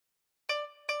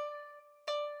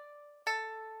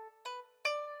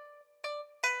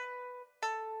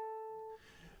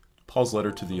Paul's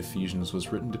letter to the Ephesians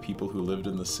was written to people who lived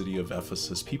in the city of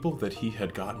Ephesus, people that he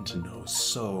had gotten to know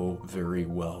so very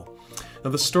well. Now,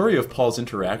 the story of Paul's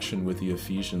interaction with the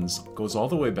Ephesians goes all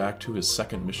the way back to his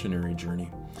second missionary journey.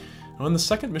 Now, on the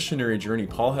second missionary journey,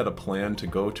 Paul had a plan to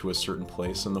go to a certain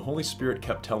place, and the Holy Spirit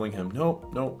kept telling him,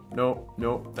 no,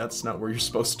 that's not where you're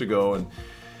supposed to go. And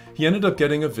he ended up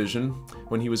getting a vision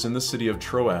when he was in the city of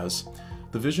Troas,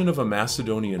 the vision of a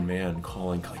Macedonian man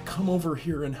calling, come over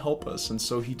here and help us. And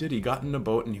so he did. He got in a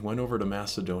boat and he went over to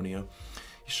Macedonia.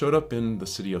 He showed up in the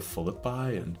city of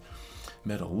Philippi and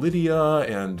met a Lydia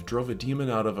and drove a demon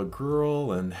out of a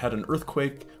girl and had an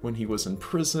earthquake when he was in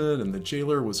prison, and the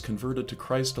jailer was converted to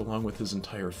Christ along with his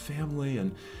entire family.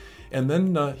 And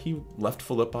then he left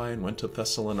Philippi and went to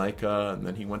Thessalonica, and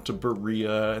then he went to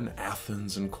Berea and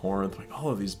Athens and Corinth, all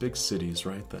of these big cities,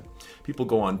 right, that people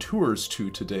go on tours to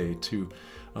today to,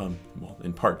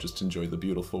 in part, just enjoy the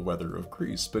beautiful weather of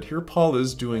Greece. But here Paul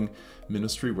is doing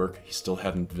ministry work. He still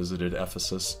hadn't visited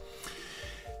Ephesus.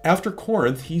 After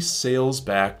Corinth, he sails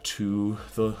back to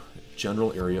the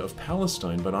general area of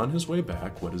Palestine, but on his way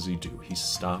back, what does he do? He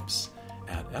stops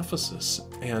at Ephesus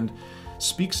and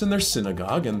speaks in their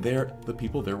synagogue, and the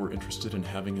people there were interested in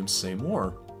having him say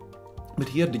more. But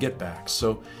he had to get back,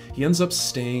 so he ends up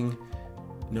staying.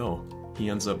 No,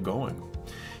 he ends up going.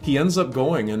 He ends up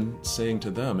going and saying to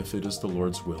them, if it is the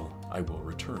Lord's will, I will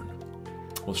return.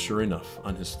 Well, sure enough,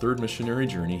 on his third missionary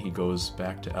journey, he goes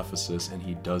back to Ephesus, and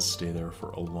he does stay there for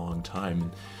a long time.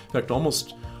 In fact,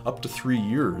 almost up to 3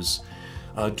 years.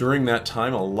 During that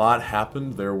time, a lot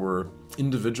happened. There were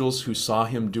individuals who saw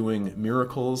him doing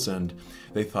miracles, and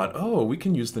they thought, we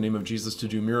can use the name of Jesus to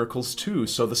do miracles too.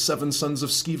 So the 7 sons of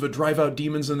Sceva drive out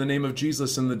demons in the name of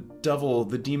Jesus, and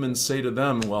the demons say to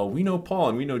them, well, we know Paul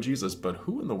and we know Jesus, but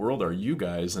who in the world are you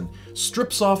guys? And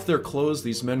strips off their clothes.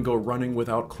 These men go running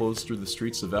without clothes through the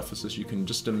streets of Ephesus. You can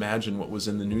just imagine what was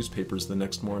in the newspapers the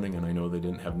next morning, and I know they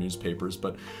didn't have newspapers,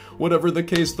 but whatever the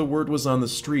case, the word was on the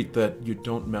street that you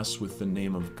don't mess with the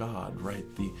name of God, right?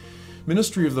 The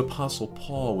ministry of the Apostle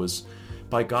Paul was,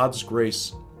 by God's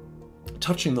grace,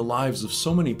 touching the lives of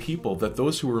so many people that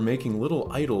those who were making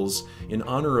little idols in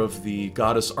honor of the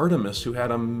goddess Artemis, who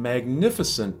had a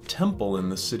magnificent temple in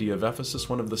the city of Ephesus,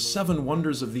 one of the 7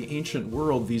 wonders of the ancient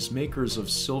world, these makers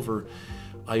of silver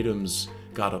items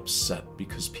got upset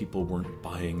because people weren't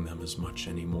buying them as much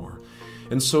anymore.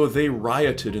 And so they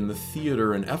rioted in the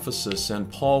theater in Ephesus,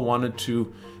 and Paul wanted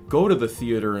to go to the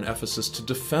theater in Ephesus to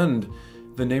defend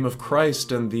the name of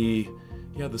Christ, and the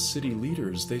city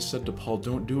leaders, they said to Paul,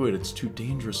 don't do it, it's too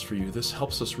dangerous for you. This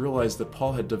helps us realize that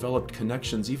Paul had developed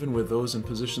connections even with those in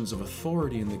positions of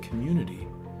authority in the community.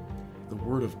 The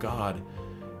word of God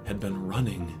had been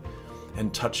running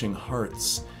and touching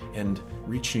hearts and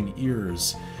reaching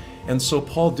ears. And so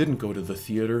Paul didn't go to the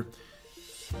theater,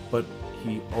 but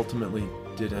he ultimately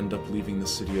did end up leaving the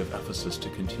city of Ephesus to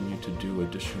continue to do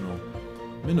additional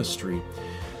ministry.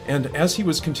 And as he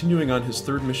was continuing on his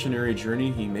third missionary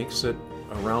journey, he makes it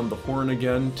around the Horn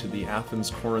again to the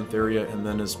Athens-Corinth area, and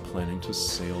then is planning to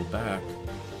sail back.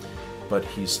 But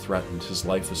he's threatened. His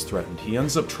life is threatened. He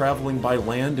ends up traveling by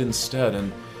land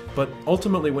instead. But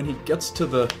ultimately, when he gets to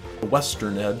the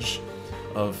western edge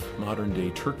of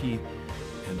modern-day Turkey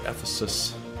and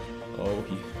Ephesus,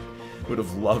 he would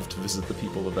have loved to visit the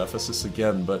people of Ephesus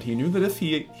again. But he knew that if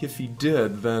he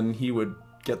did, then he would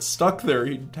get stuck there.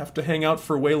 He'd have to hang out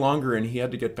for way longer, and he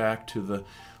had to get back to the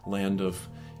land of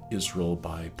Israel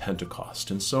by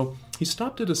Pentecost. And so he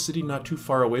stopped at a city not too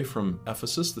far away from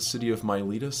Ephesus, the city of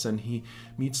Miletus, and he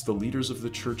meets the leaders of the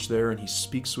church there, and he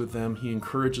speaks with them. He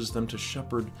encourages them to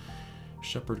shepherd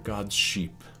God's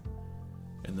sheep.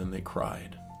 And then they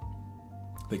cried.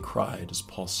 They cried as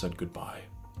Paul said goodbye.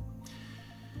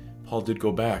 Paul did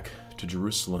go back to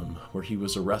Jerusalem, where he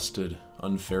was arrested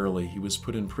unfairly. He was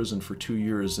put in prison for 2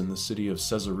 years in the city of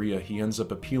Caesarea. He ends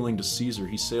up appealing to Caesar.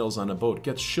 He sails on a boat,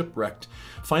 gets shipwrecked,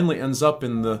 finally ends up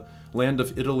in the land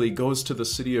of Italy, goes to the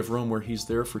city of Rome, where he's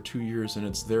there for 2 years, and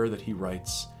it's there that he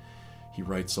writes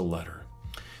a letter.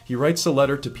 He writes a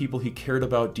letter to people he cared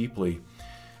about deeply.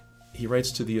 He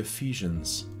writes to the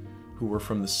Ephesians, who were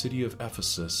from the city of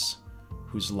Ephesus,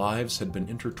 whose lives had been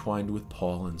intertwined with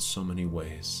Paul in so many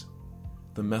ways.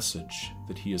 The message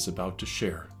that he is about to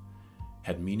share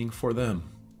had meaning for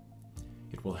them.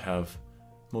 It will have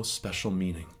most special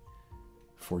meaning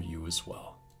for you as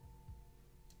well.